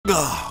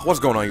What's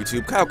going on,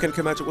 YouTube? Kaioken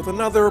come at you with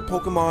another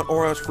Pokemon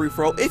ORAS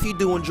free-for-all. If you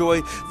do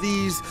enjoy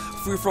these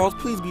free-for-alls,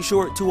 please be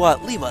sure to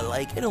leave a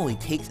like. It only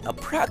takes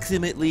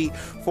approximately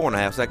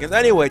 4.5 seconds.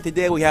 Anyway,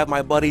 today we have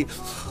my buddy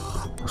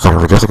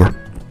Sucker4Jessica.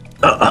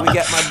 We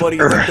got my buddy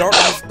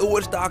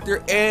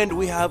Th3WitchDoctor, and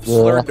we have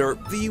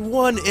Slurderp, the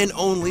one and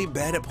only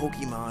bad at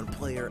Pokemon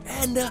player.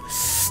 And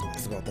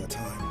it's about that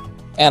time.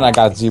 And I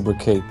got zebra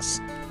cakes.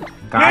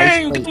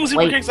 Guys, get those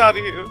zebra cakes out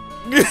of here.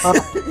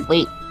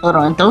 Wait, hold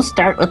on. Don't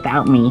start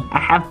without me. I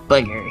have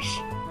boogers.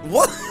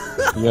 What?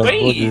 Yeah,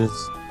 boogers.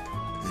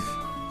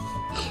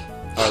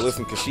 Alright,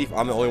 listen, Kashif,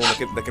 I'm the only one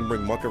that can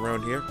bring muck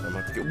around here. I'm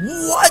not gonna get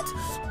what?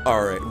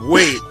 Alright,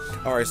 wait.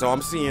 Alright, so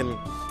I'm seeing.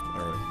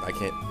 Alright, I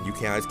can't. You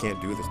guys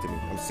can't do this to me.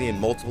 I'm seeing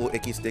multiple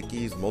Icky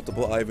Stickies,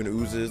 multiple Ivan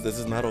Oozes. This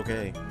is not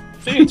okay.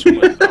 Seeing too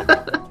much.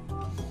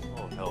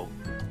 Oh, hell.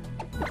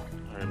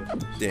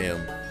 Alright, damn.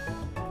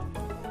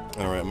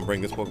 Alright, I'm gonna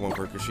bring this Pokemon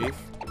for Kashif.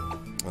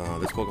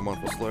 This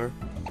Pokemon for Slur.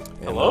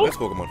 And hello? This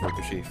Pokemon for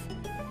Kashif.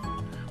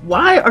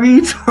 Why are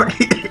you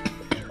talking?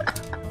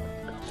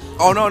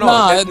 Oh, no.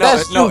 Nah,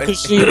 that's true,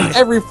 Kashif.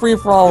 Every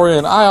free-for-all we're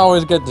in, I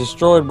always get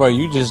destroyed by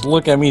you just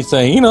look at me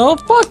saying, you know,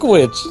 fuck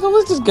Witch. You know,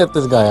 let's just get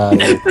this guy out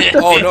of here.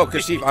 Oh, no,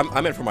 Kashif,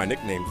 I meant for my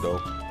nicknames, though.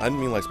 I didn't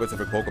mean, like,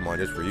 specific Pokemon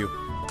just for you.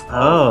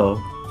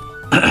 Oh.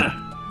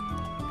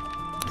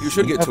 You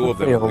should get 2 of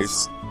them, at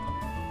least.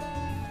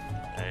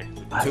 Hey,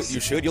 You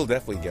should, you'll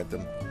definitely get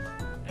them.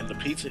 and the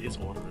pizza is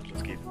ordered.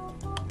 Let's get it.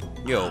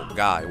 Yo,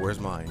 guy, where's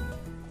mine?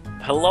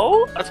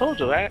 Hello? I told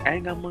you, I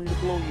ain't got money to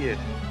blow yet.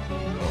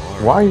 Oh,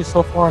 Why are you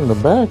so far in the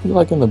back? You're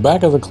like in the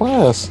back of the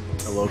class.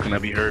 Hello, can I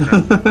be heard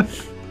now?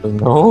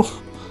 No.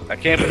 I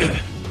can't be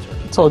heard.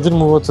 So I didn't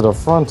move up to the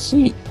front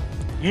seat.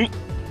 Wait.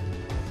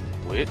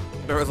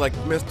 There was like,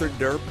 Mr.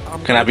 Derp.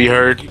 Can I be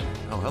heard?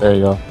 Oh, hello. There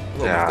you go.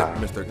 Hello, Yeah.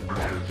 Mr.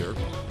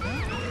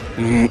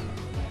 Derp.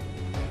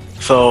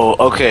 So,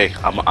 okay,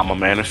 I'm a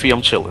Manaphy,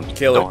 I'm chilling.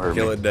 Kill Don't hurt it,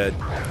 kill me. it dead.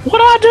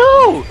 What'd I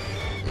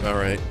do?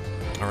 Alright,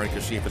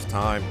 Kashif, it's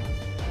time.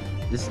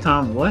 This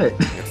time what?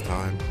 It's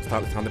time. It's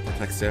time to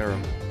protect Sarah.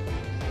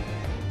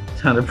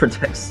 Trying to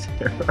protect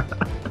Sarah.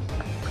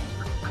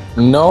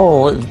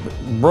 No,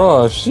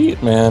 bruh,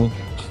 shit, man.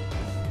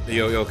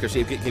 Yo,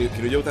 Kashif, can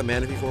you deal with that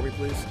Manaphy for me,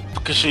 please?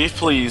 Kashif,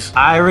 please.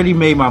 I already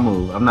made my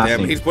move. I'm not Damn,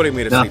 saying he's putting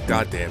me to nothing. sleep.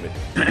 God damn it.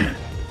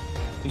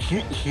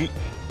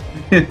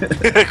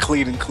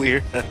 Clean and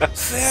clear.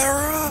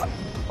 Sarah!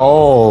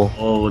 Oh.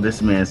 Oh,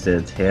 this man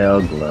said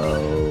tail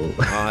glow.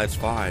 It's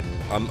fine.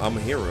 I'm a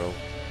hero.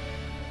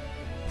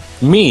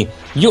 Me.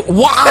 You.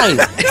 Why?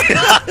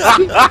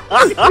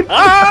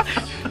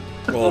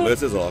 Well,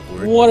 this is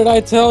awkward. What did I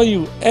tell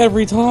you?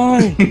 Every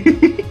time.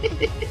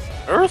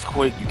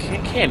 Earthquake, you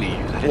can't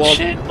use that Well,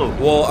 shit. Oh.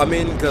 well, I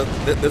mean, cause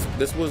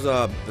this was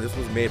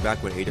made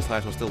back when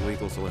Aegislash was still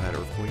legal, so it had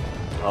Earthquake.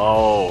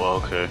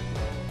 Oh, okay.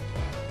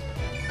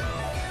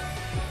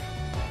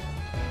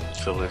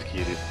 So let's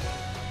get it.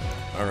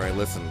 Alright,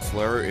 listen,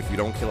 Slur, if you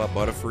don't kill out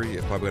Butterfree,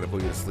 it's probably gonna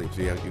put you to sleep,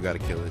 so you gotta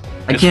kill it.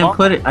 I can't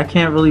put it. I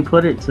can't really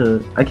put it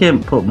to. I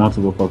can't put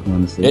multiple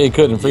Pokemon to sleep. Yeah, you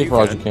couldn't. Free for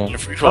all you can.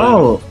 can.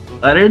 Oh,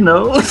 I didn't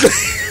know.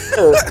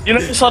 You know,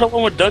 you saw the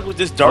one with Doug with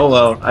this dark. Oh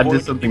well, I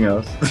did something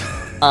else.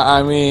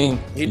 I mean,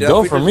 He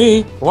go definitely for did.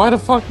 me. Why the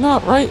fuck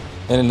not, right?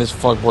 And then this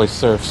fuckboy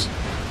surfs.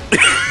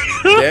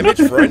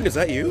 Damage friend, is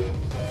that you?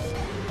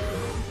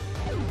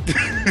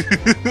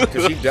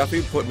 Because he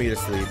definitely put me to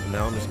sleep, and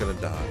now I'm just gonna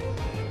die.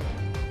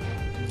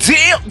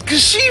 Damn,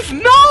 Kashif,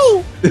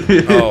 no!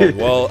 Oh,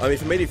 well, I mean,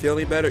 if it made you feel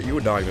any better, you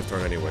were dying this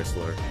turn anyway,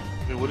 Slur.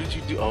 Wait, what did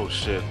you do? Oh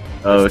shit.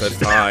 Oh It's shit.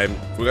 time.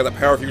 We got the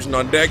Power Fusion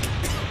on deck.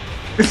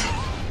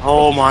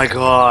 Oh my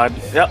god.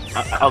 Yep.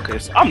 Okay,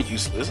 so I'm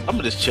useless. I'm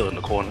gonna just chill in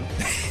the corner.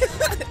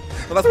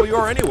 Well, that's what you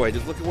are anyway.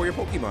 Just look at where your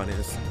Pokemon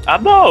is. I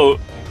know.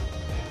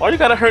 Why you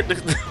gotta hurt the?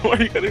 Why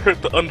you gotta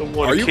hurt the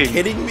underwater Are you king?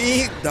 kidding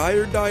me?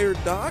 Dire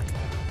Doc?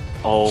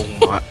 Oh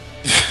my.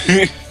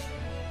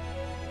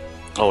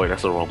 Oh wait,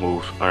 that's the wrong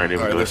move. Alright, here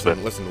we Alright, go.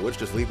 listen, Witch,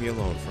 just leave me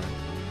alone, friend.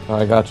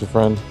 I got you,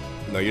 friend.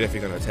 No, you're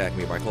definitely gonna attack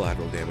me by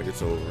collateral damage.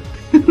 It's over.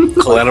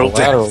 Collateral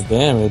Collateral damage.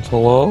 damage.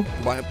 Hello.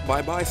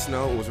 Bye,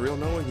 Snow. It was real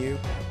knowing you.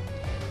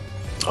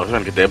 Oh, I'm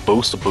trying to get that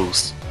boost.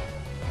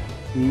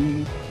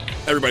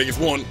 Everybody gets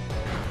one.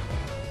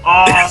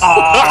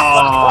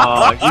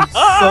 Oh, you're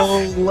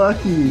so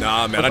lucky.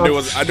 Nah, man, I knew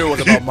it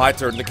was about my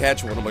turn to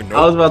catch one. I'm like,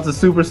 I was nope. about to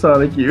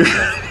supersonic you.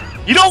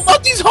 You don't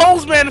want these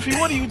holes, man. If you,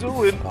 what are you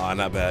doing? Ah,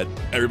 not bad.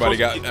 Everybody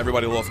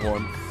lost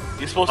one.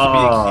 You're supposed to be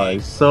Oh, a king.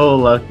 you're so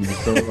lucky,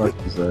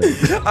 son.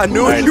 I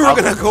knew Right, you were I'll-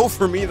 gonna go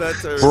for me that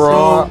turn.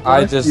 Bro, So I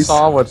lucky. just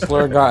saw what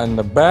Slur got in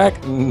the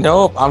back.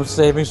 Nope, I'm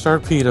saving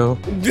Sharpedo.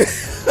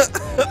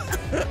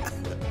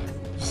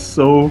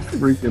 So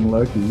freaking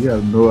lucky. You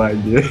have no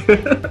idea.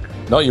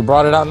 No, you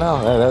brought it out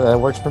now. That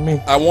works for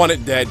me. I want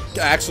it dead.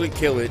 Actually,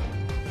 kill it.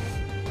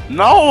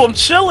 No, I'm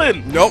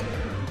chilling. Nope.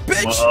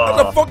 Bitch,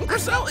 I'm a fucking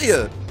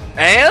Cresselia.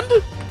 And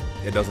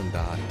It doesn't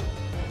die.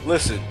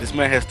 listen, this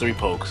man has 3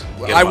 pokes.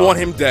 Get I him want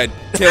out. him dead.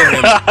 Kill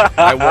him.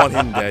 I want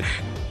him dead.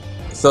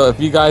 So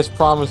if you guys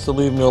promise to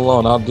leave me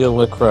alone, I'll deal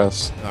with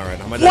Cress. All right,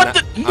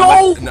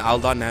 No! I'll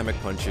dynamic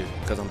punch you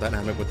because I'm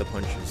dynamic with the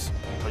punches.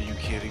 Are you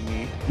kidding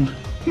me?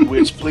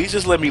 Witch, please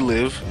just let me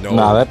live. No.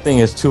 Nah, that thing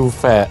is too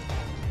fat.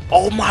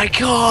 Oh my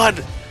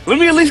god! Let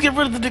me at least get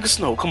rid of the nigga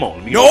Snow. Come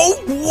on. No!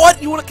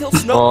 What? You want to kill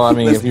Snow? Well, I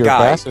mean, Listen, if you're guy,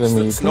 faster than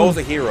me, you Snow's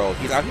could. a hero.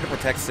 He's out here to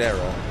protect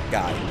Sarah.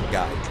 Guy.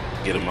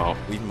 Get him out.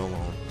 Leave him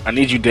alone. I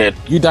need you dead.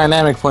 You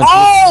dynamic punch.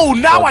 Oh,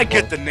 now I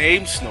get the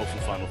name Snow from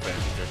Final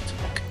Fantasy 13.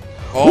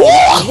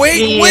 Oh,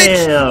 wait, Witch!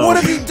 Damn. What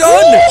have you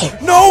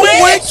done? No,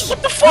 Witch!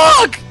 What the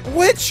fuck?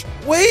 Witch!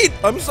 Wait!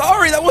 I'm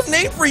sorry, that wasn't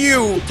aimed for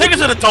you! Take it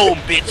to the dome,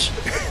 bitch.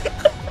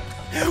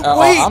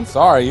 Wait! I'm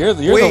sorry. You're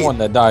the Wait. one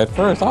that died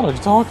first. I don't know what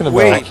you're talking about.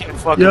 Wait. I can't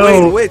fucking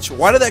Yo. Wait, Witch,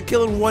 why did that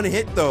kill in one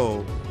hit,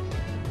 though?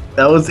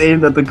 That was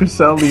aimed at the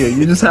Cresselia.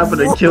 You just happened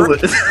to kill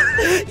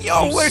it. Yo,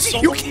 I'm Witch, so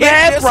you mad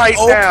can't just right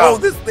now.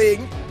 this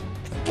thing!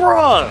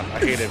 Bruh. I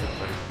hate everybody.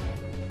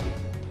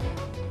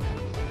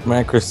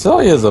 Man,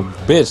 Cresselia is a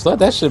bitch. Let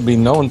that shit be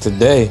known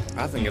today.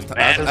 I think it's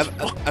Mad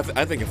as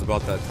I think it's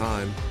about that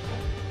time.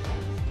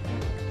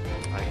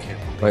 I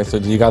can't. Wait, so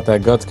do you got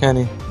that guts,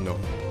 Kenny? No.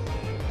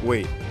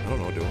 Wait, I don't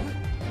know, do I?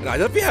 I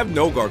definitely have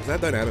no guard, because I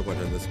have dynamic punch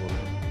in this one.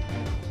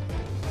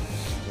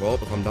 Well,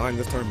 if I'm dying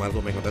this turn, might as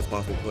well make my best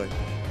possible play.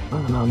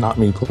 No, not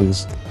me,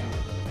 please.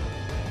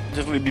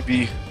 Definitely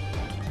BB.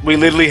 We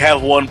literally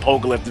have one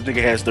poke left. This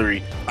nigga has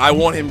 3. I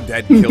want him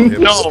dead, kill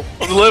him. No,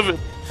 I'm living.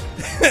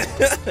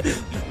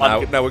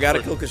 Now we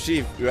gotta kill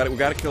Kashif. We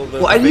gotta kill the.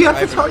 Why the do you fake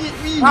have to Ivan.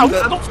 target me? Wow, You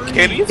got don't three.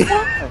 Kenny, it's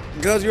fine.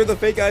 Because you're the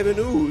fake Ivan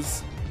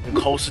Ooze. I'm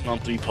coasting on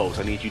 3 pokes.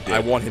 I need you dead. I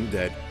want him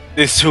dead.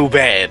 It's too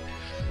bad.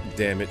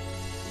 Damn it.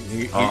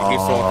 He's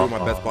throwing through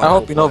my best possible I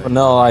hope you know play.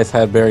 Vanilla Ice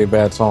had very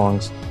bad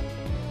songs.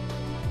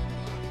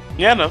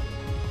 Yeah, no.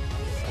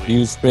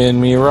 You spin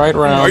me right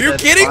round. Are you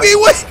That's kidding fine. me?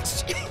 What?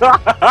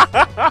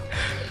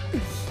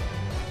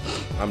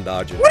 I'm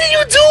dodging. What are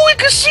you doing,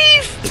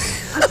 Kashif?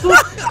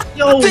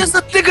 Yo, There's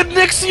a nigga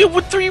next to you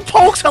with 3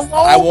 pokes. Hello?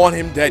 I want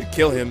him dead.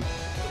 Kill him.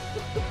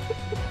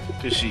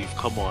 Kashif,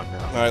 come on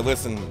now. Alright,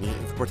 listen.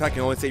 Protect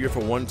can only save you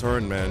for one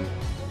turn, man.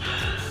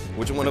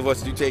 Which one of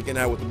us are you taking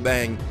out with a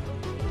bang?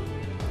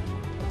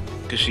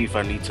 Kashif,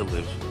 I need to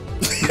live.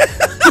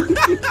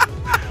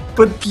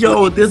 but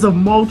yo, there's a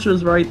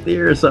Moltres right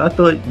there, so I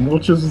thought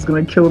Moltres was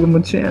gonna kill the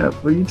Machamp.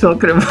 What are you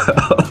talking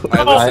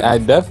about? I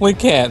definitely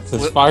can't,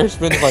 since Fire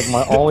Spin is like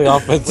my only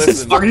offensive.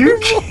 Listen. Are you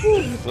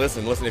kidding?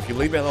 Listen, if you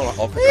leave me alone,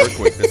 I'll pick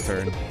Earthquake this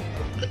turn.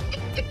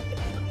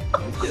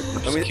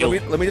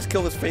 Let me just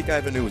kill this fake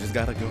Ivan Ooze. He's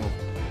gotta go.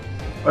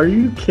 Are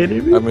you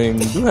kidding me? I mean,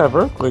 you do have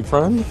Earthquake,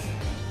 friend.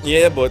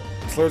 Yeah, but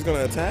Slur's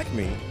gonna attack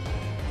me.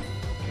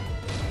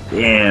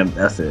 Damn,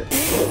 that's it.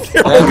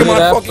 That Pokemon did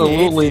fucking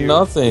absolutely hates you.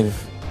 nothing.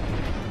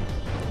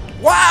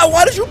 Wow,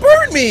 why did you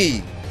burn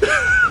me?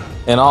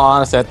 In all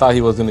honesty, I thought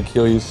he was gonna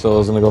kill you, so I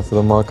was gonna go for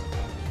the muck.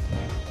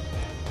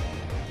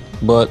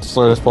 But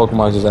Slur's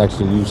Pokemon is just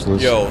actually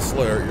useless. Yo,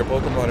 Slur, your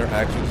Pokemon are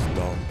actually just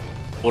dumb.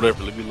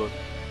 Whatever, let me look.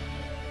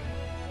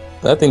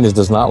 That thing just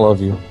does not love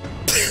you.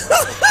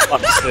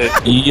 I'm sick.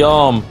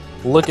 Yum.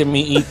 Look at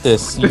me eat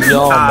this. Yum.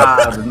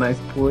 Ah, the nice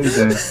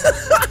poison.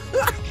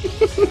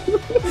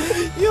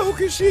 Yo,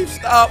 Kashif,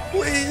 stop,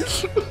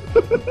 please.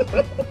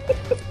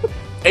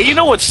 Hey, you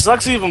know what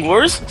sucks even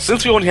worse?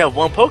 Since we only have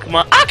one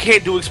Pokemon, I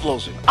can't do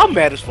Explosion. I'm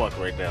mad as fuck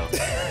right now.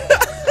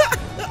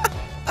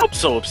 I'm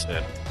so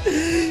upset.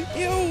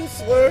 Yo,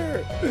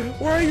 Slur,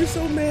 why are you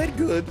so mad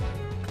good?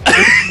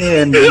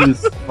 Man,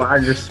 use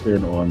Fire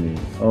Spin on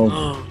me. Oh,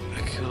 Oh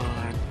my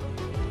god.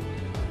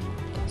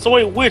 So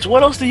wait,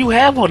 what else do you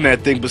have on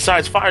that thing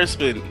besides Fire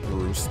Spin?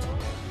 Roost.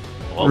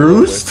 Oh,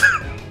 Roost?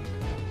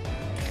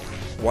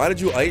 Why did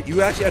you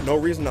actually had no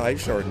reason to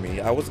Ice Shard me.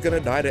 I was gonna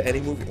die to any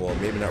movie. Well,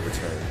 maybe not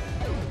Return.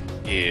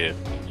 Yeah.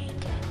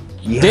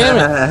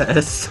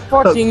 yes.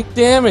 Fucking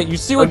damn it. You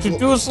see what you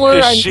do, Slur?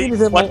 This I shit-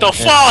 needed him. what the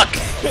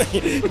fuck?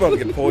 You're about to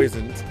get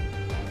poisoned.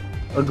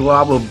 A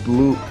glob of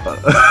blue.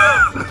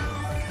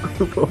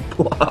 A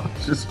blob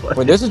just like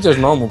Wait, this is just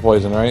normal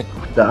poison, right?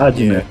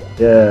 dodging it.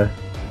 Yeah.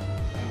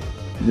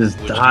 Just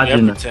Would you dodging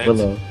ever the protect?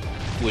 willow.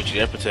 Would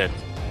you ever protect?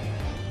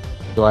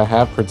 Do I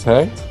have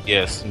Protect?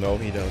 Yes. No,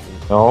 he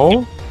doesn't.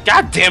 No?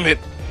 God damn it!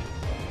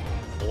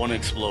 I want to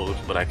explode,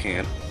 but I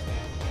can't.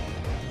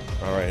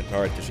 All right,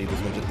 Kashif,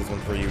 this one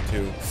for you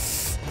too.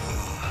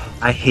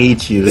 I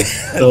hate you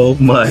so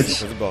much.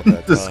 It's about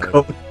that Just time.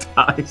 go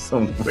die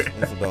somewhere.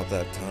 It's about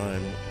that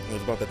time.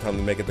 It's about that time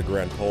to make it the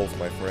Grand Polls,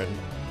 my friend.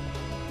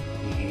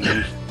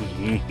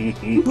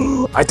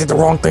 I did the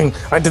wrong thing.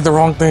 I did the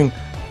wrong thing.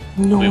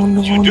 No, Wait,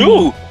 no, what'd you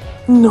no.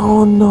 do?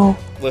 No, no.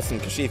 Listen,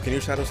 Kashif, can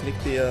you shadow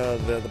sneak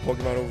the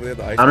Pokemon over there?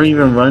 The ice I don't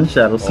even run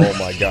Shadow Oh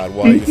my god,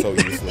 why are you so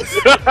useless?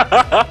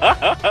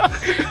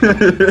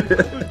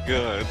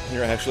 Good.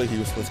 You're actually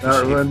useless,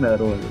 Not Kashif. run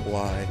that order.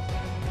 Why?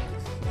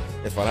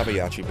 It's fine, I have a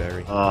Yachi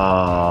Berry. Oh.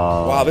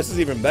 Wow, this is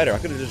even better. I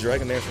could have just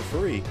Dragon Dance for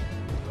free.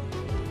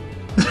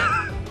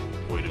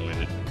 Wait a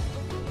minute.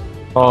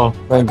 Oh,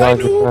 thank God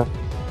I you're fast.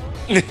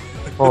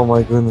 Oh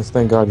my goodness,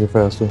 thank God you're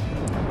faster.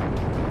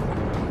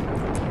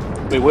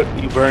 Wait, what?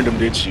 You burned him,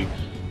 did you?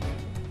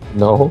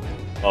 No.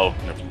 Oh,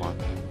 never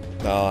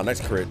mind.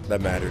 Nice crit.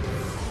 That mattered.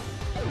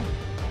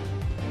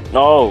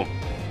 No.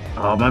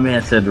 Oh, my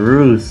man said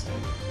roost.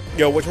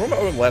 Yo, which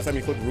remember when last time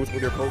you clicked Roost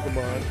with your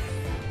Pokemon?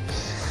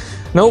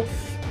 Nope.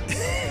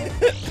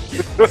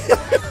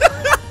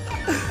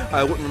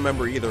 I wouldn't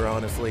remember either,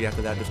 honestly,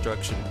 after that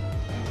destruction.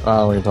 I don't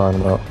know what you're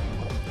talking about.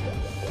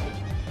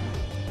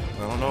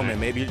 I don't know, man.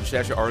 Maybe you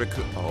just your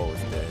article. Oh,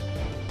 it's dead.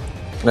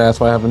 Yeah, that's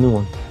why I have a new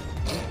one.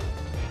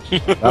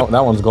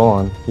 that one's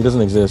gone. He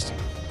doesn't exist.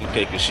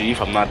 Okay,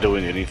 Kashif, I'm not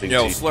doing anything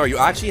Yo, to you. Slur, you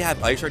actually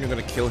have Ice Shard and you're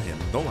gonna kill him.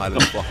 Don't lie to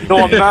the fucking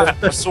No, I'm man.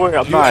 not. I swear,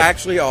 I'm You not.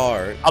 actually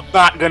are. I'm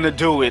not gonna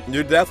do it.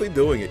 You're definitely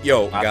doing it.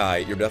 Yo, Guy,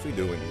 you're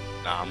definitely doing it.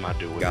 Nah, I'm not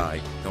doing Guy,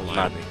 it. don't lie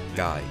Not to me. me.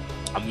 Guy.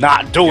 I'm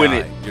not doing Guy,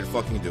 it. You're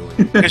fucking doing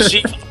it.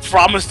 Kashif,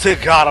 promise to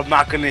God, I'm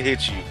not gonna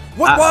hit you.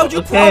 What? Why would you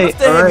Okay, promise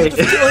to him? alright. You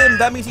just kill him.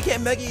 That means he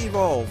can't Mega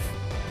Evolve.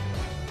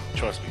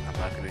 Trust me, I'm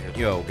not gonna hit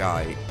you. Yo,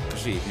 Guy,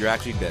 Kashif, you're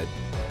actually dead.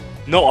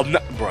 No, I'm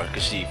not, bro.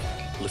 Kashif,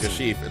 listen.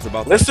 Kashif, it's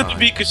about Listen that to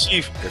me,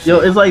 Kashif. Kashif. Yo,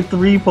 it's like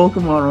 3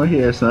 Pokemon right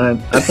here,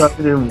 son. I thought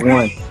we did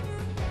 1.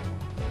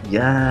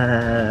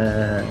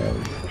 Yeah.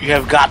 You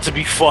have got to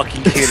be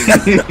fucking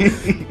kidding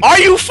me. Are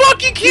you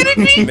fucking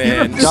kidding me?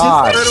 Man,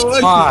 God,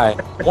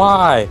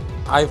 why?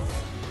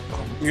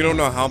 you don't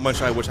know how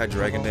much I wish I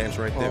Dragon Dance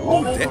right there.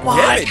 Oh Ooh,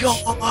 my damage.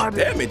 God.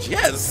 Damage,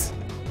 yes.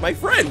 My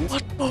friend.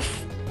 What the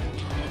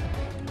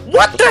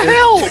What the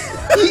hell?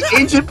 He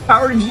ancient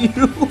powered you.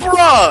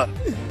 Bruh!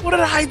 What did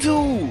I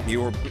do?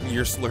 You're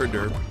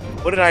Slurderp.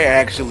 What did I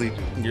actually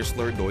do? You're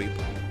Slurdoip.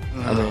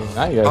 I mean,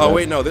 now you guys. Oh,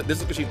 wait, no. This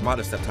is because she's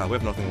modest step time. We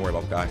have nothing to worry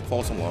about, Guy.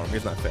 False alarm.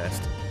 He's not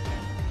fast.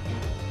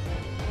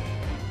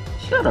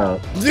 Shut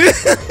up.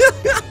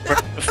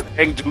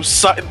 And do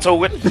something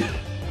to it.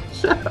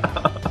 Shut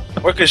up.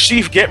 Or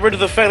Kashif, get rid of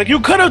the Fang like you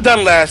could have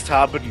done last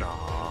time, but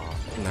nah.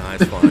 Nah,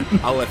 it's fine.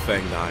 I'll let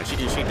Fang die. She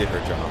did her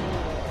job.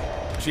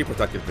 She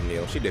protected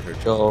Vanille. She did her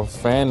job. Yo,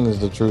 fan is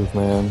the truth,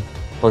 man.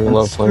 Fucking And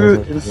love screw,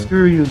 playing. and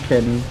screw you,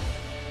 Kenny. You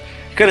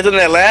could have done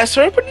that last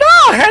turn, but nah,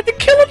 I had to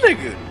kill a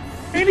nigga.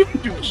 Ain't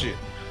even do shit.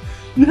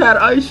 You had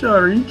Ice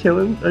Shard. Are you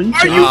killing? Are you Are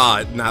killing? you-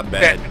 Ah, not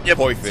bad. Yeah,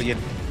 Perfect. yeah.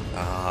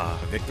 Ah,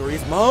 victory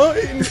is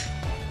mine.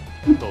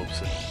 So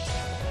upset.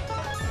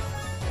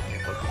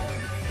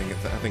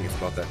 I think it's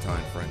about that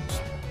time, friends.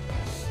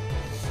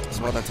 It's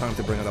about that time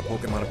to bring out a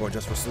Pokemon aboard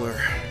just for Slur.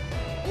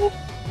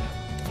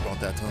 It's about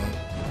that time.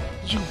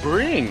 What'd you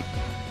bring?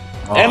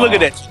 And look at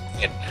that.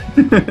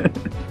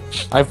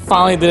 I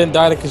finally didn't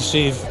die to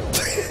Kashif.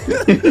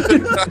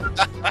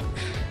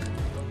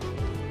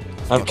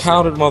 I've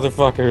counted,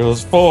 motherfucker. It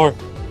was 4.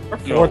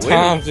 Four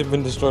times you've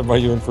been destroyed by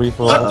you in free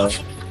for all.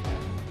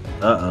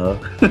 Oh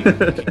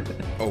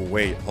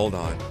wait, hold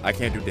on. I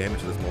can't do damage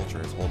to this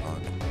Moltres. Hold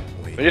on.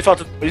 Wait. Are you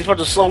about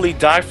to slowly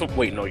die from?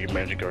 Wait, no, you're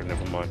Magic Guard.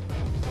 Never mind.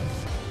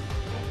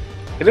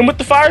 Hit him with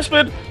the fire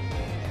spin.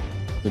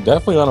 You're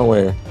definitely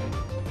unaware.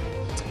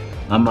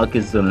 My muck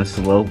is gonna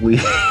slowly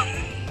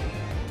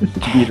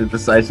be the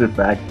decisive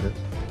factor.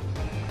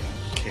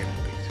 Can't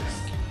beat this.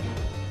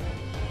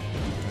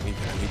 I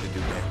need to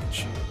do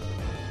damage.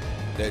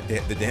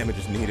 The damage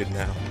is needed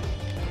now.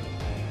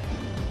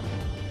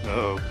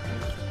 Oh.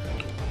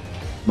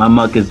 My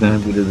muck is gonna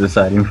be the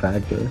deciding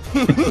factor.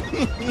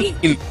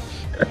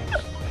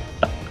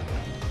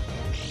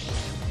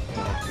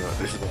 Oh god,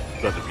 this is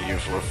about to be in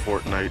for a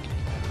fortnight.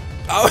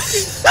 Oh.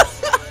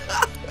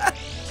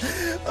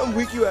 I'm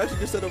weak. You actually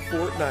just said a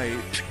Fortnite.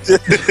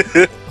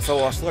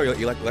 So, Slur,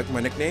 you like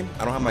my nickname?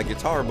 I don't have my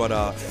guitar, but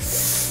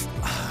it's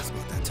about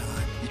that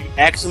time. You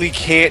actually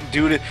can't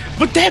do this.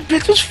 But that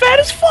bitch was fat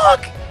as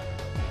fuck.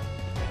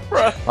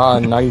 Bruh, Ah,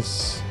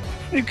 nice.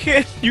 you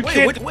can't.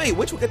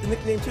 Which will get the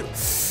nickname too?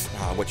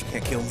 What, you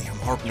can't kill me? I'm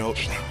Harp Note.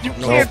 You Harp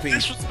Note can't OP.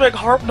 disrespect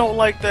Harp Note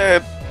like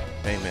that.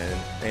 Hey man,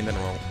 ain't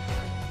nothing wrong.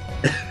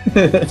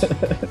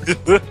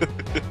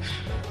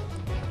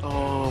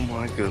 Oh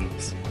my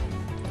goodness.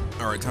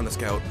 All right, time to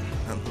scout.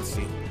 Let's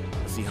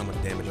see how much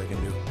damage I can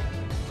do.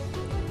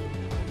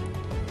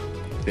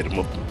 Hit him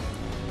up.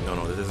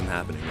 No, this isn't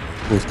happening.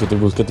 Boost, get the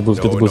boost, get the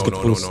boost, get the boost, get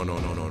the boost. No.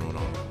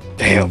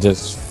 Damn.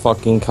 Just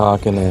fucking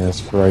cocking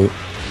ass, right?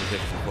 I'm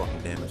taking some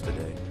fucking damage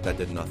today. That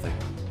did nothing.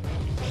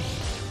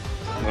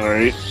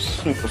 Alright.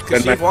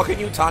 Kashif, why can't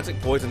you toxic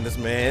poison this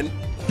man?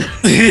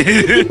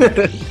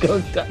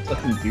 That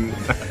doesn't do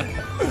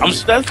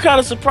that. That's kind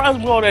of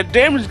surprising what all that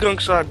damage Gunk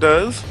Shot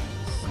does.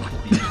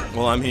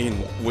 Well, I mean,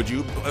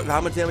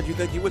 how much damage do you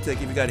think you would take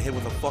if you got hit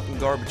with a fucking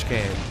garbage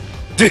can?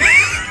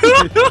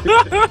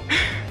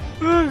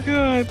 Oh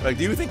god. Like,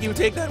 do you think you would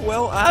take that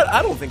well?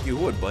 I don't think you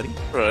would, buddy.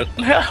 Right.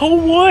 Who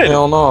would?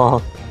 Hell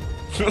no.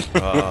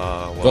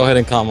 Well, Go ahead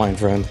and calm my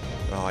friend.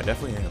 No, I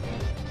definitely am.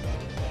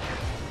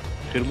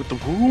 Hit him with the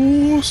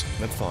boost.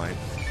 That's fine.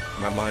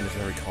 My mind is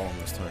very calm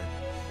this time.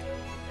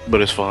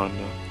 But it's fine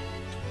now.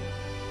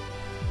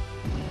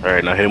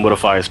 Alright, now hit him with a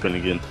fire spin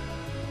again.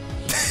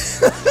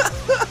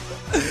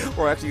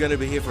 We're actually gonna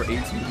be here for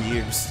 18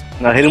 years.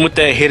 Now hit him with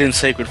that hidden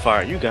sacred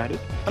fire. You got it.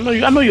 I know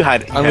you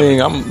had it. I mean,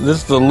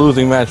 this is a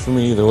losing match for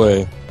me either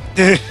way.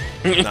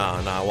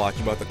 Nah, watch.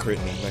 You about to crit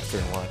me next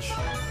turn, watch.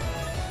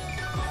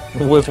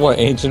 With what,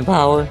 ancient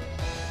power?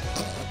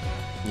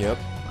 Yep.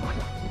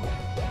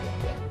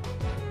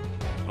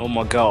 Oh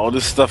my god, all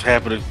this stuff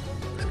happening.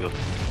 Let's go.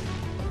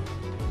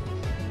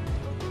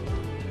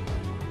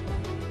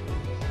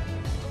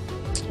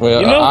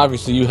 Well, You know-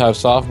 obviously you have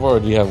softball, or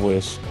do you have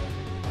wish?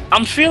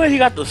 I'm feeling he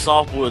got the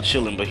softboiled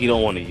chilling, but he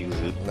don't want to use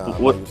it. Nah,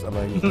 What? I'm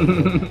not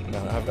using it.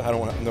 Nah, I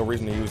don't have no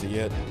reason to use it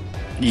yet.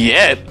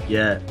 Yet?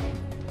 Yeah.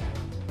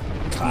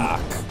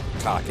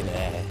 Cock and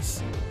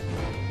ass.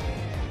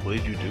 What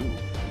did you do?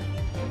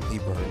 He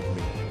burned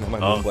me. Now my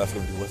Oh. moon blast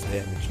gonna do less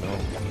damage. No.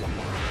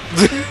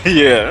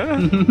 Yeah.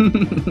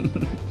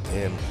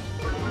 Damn.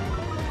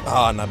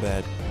 Ah, not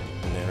bad.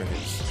 And there it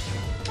is.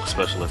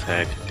 Special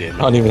attack. Damn I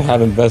it. don't even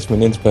have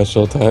investment in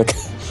special attack.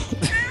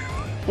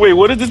 Wait,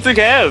 what did this thing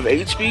have?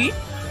 HP?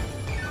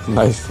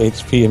 Nice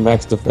HP and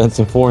max defense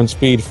and 4 in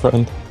speed,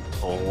 friend.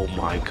 Oh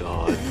my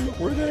god.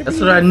 That's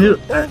what I knew.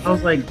 I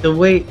was like,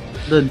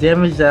 the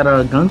damage that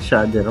a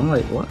gunshot did. I'm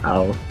like,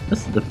 wow,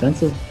 that's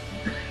defensive.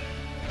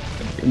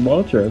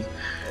 Moltres.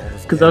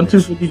 Because I'm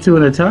 252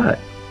 in attack.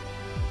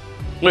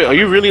 Wait, are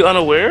you really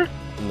unaware?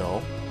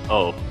 No.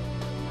 Oh.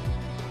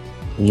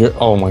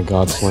 Oh my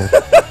god, Slur.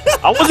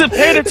 I wasn't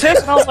paying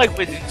attention. I was like,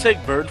 wait, did you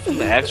take bird from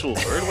the actual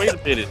bird? Wait a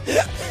minute.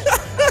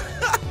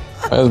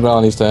 As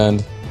Melanie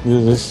stand.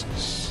 Did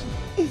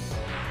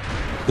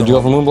you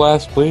go for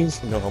Moonblast,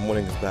 please? No, I'm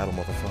winning this battle,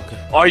 motherfucker.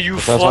 Are you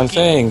That's fucking... what I'm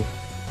saying.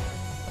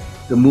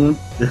 The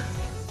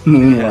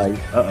moonlight.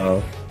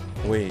 Uh-oh.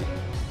 Wait.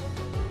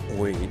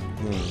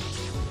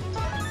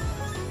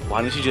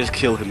 Why didn't you just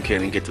kill him,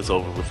 Ken, and get this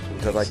over with?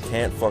 Because I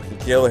can't fucking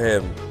kill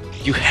him.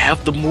 You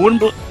have the moon,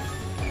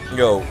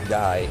 Yo,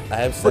 guy, I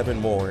have 7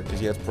 more because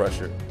he has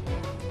pressure.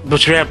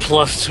 but you're at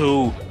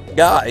 +2.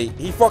 Guy,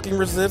 he fucking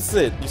resists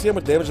it. You see how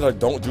much damage that I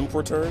don't do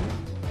per turn?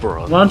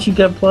 Bro. Why don't you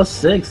get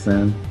 +6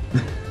 then?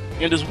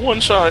 And there's one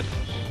shot.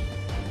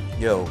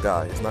 Yo,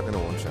 guy, it's not gonna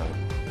one shot.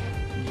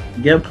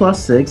 Get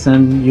 +6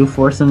 and you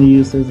force him to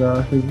use his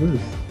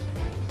boost.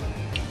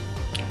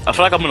 I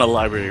feel like I'm in a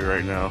library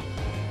right now.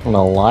 In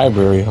a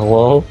library,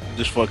 hello?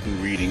 Just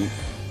fucking reading.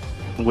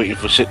 Waiting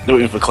for shit.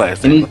 Waiting for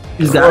class. And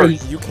he's Bro, gotta,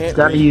 you can't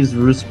gotta read. use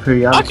roost I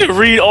periodically. can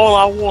read all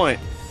I want.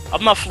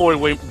 I'm not Floyd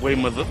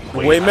Waymother.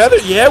 Waymother?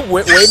 Yeah,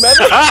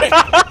 Waymother?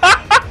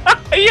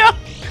 Yeah.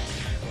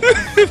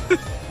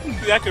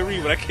 I can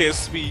read, but I can't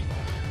speak.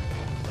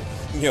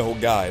 Yo,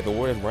 guy, the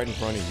word is right in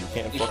front of you. You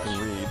can't fucking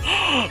read.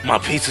 My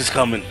pizza's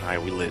coming.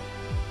 Alright, we lit.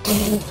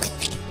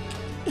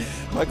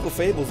 Michael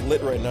Fable's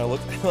lit right now.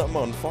 Look, I'm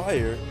on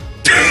fire.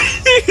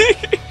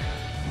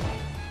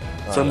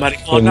 Somebody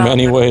In call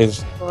many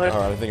ways. Alright,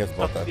 I think it's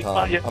about that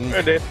time. I'm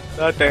not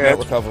I'm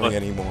recovering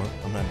anymore.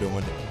 I'm not doing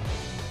it.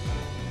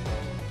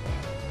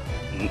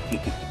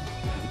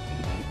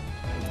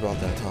 It's about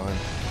that time.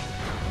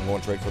 I'm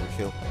going straight for the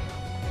kill.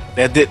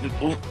 That didn't.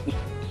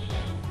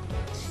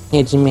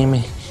 It's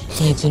Mimi.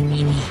 It's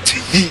Mimi.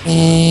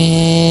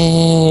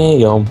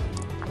 Yo.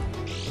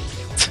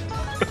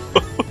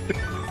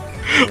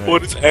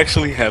 What is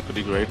actually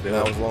happening right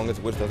Now, now? as long as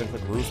Witch doesn't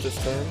click Roost this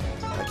turn,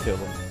 I kill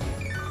him.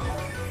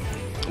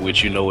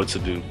 Which you know what to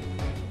do.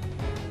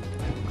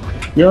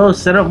 Yo,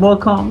 set up more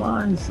calm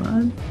lines,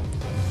 son.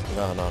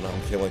 No,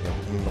 I'm killing him.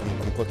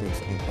 I'm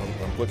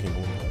clicking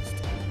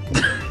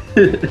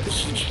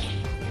Moonblast.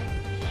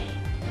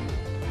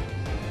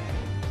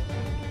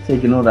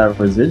 Taking all that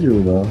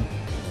residual though.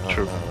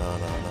 True. No.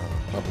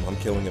 I'm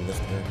killing him this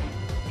turn.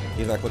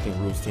 He's not clicking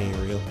Roost, he ain't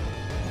real.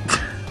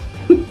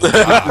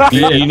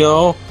 You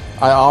know,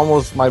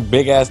 my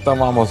big ass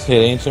thumb almost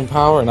hit ancient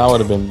power, and I would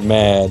have been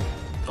mad.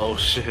 Oh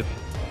shit.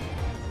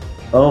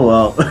 Oh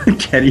well,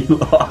 Kenny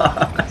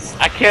lost.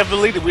 I can't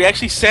believe it. We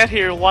actually sat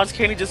here and watched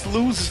Kenny just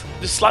lose,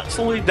 just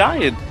slowly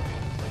dying.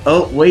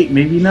 Oh wait,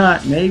 maybe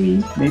not. Maybe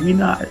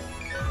not.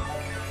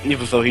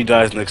 Even though he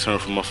dies next turn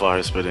from a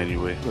fire spit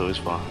anyway, so it's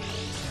fine.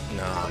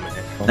 Nah,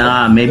 man.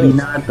 Nah, maybe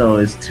not though.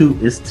 It's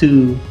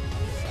two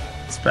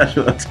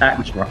special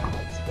attack drops.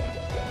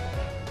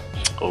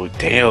 Oh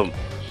damn.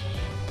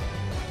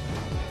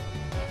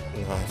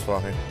 Nah, it's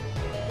fine.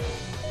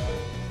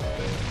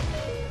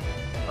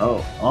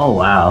 Oh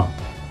wow.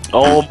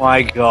 Oh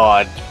my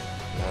god.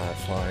 Nah,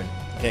 it's fine.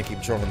 Can't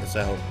keep churning this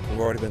out. We've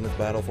already been in this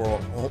battle for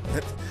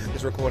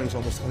this recording's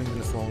almost 20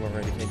 minutes long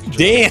already. Can't keep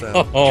churning this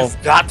out.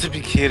 You've got to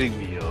be kidding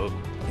me, yo.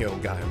 Yo,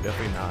 guy, I'm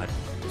definitely not.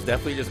 It's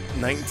definitely just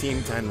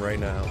 1910 right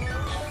now.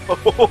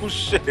 Oh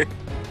shit.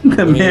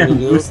 The We need man to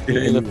do- boosted we need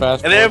to anyway.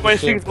 fast And forward everybody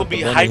the thinks shit it's gonna be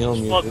with the hype Benny as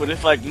Hill fuck, music. but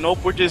it's like, nope,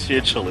 we're just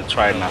here chilling,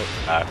 trying not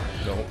to die.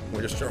 No,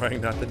 we're just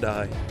trying not to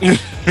die.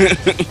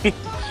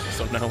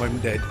 So now I'm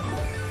dead.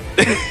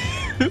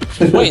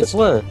 Wait,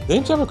 Slur,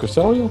 didn't you have a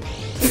Cresselia?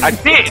 I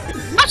did!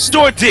 My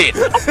store did!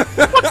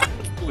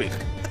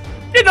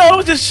 You know, I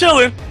was just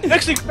chilling.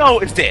 Next thing you know,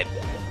 it's dead.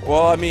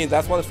 Well, I mean,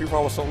 that's why this free for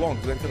all was so long,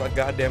 because they that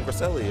goddamn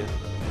Cresselia.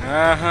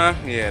 Uh-huh,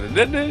 yeah.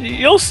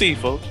 You'll see,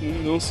 folks.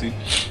 You'll see.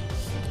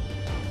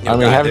 I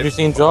mean, haven't you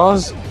seen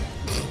Jaws?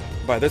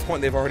 By this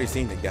point, they've already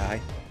seen the guy.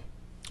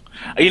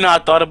 You know, I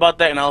thought about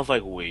that, and I was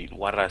like, wait,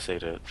 why did I say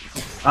that?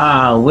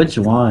 Which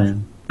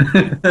one?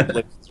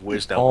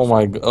 Wish that Oh was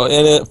my god!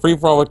 And it, free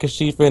for all with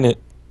Kashif in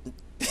it.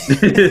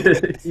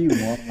 You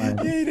won.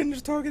 Yeah, he didn't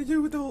just target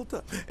you the whole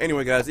time.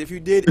 Anyway, guys, if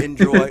you did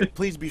enjoy,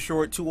 please be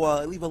sure to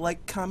leave a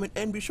like, comment,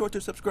 and be sure to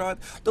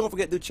subscribe. Don't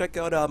forget to check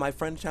out my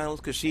friend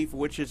channels, Kashif,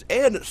 Witches,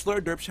 and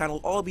Slurderp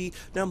channel. All be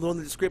down below in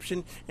the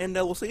description, and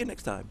we'll see you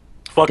next time.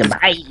 fucking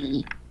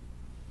Goodbye.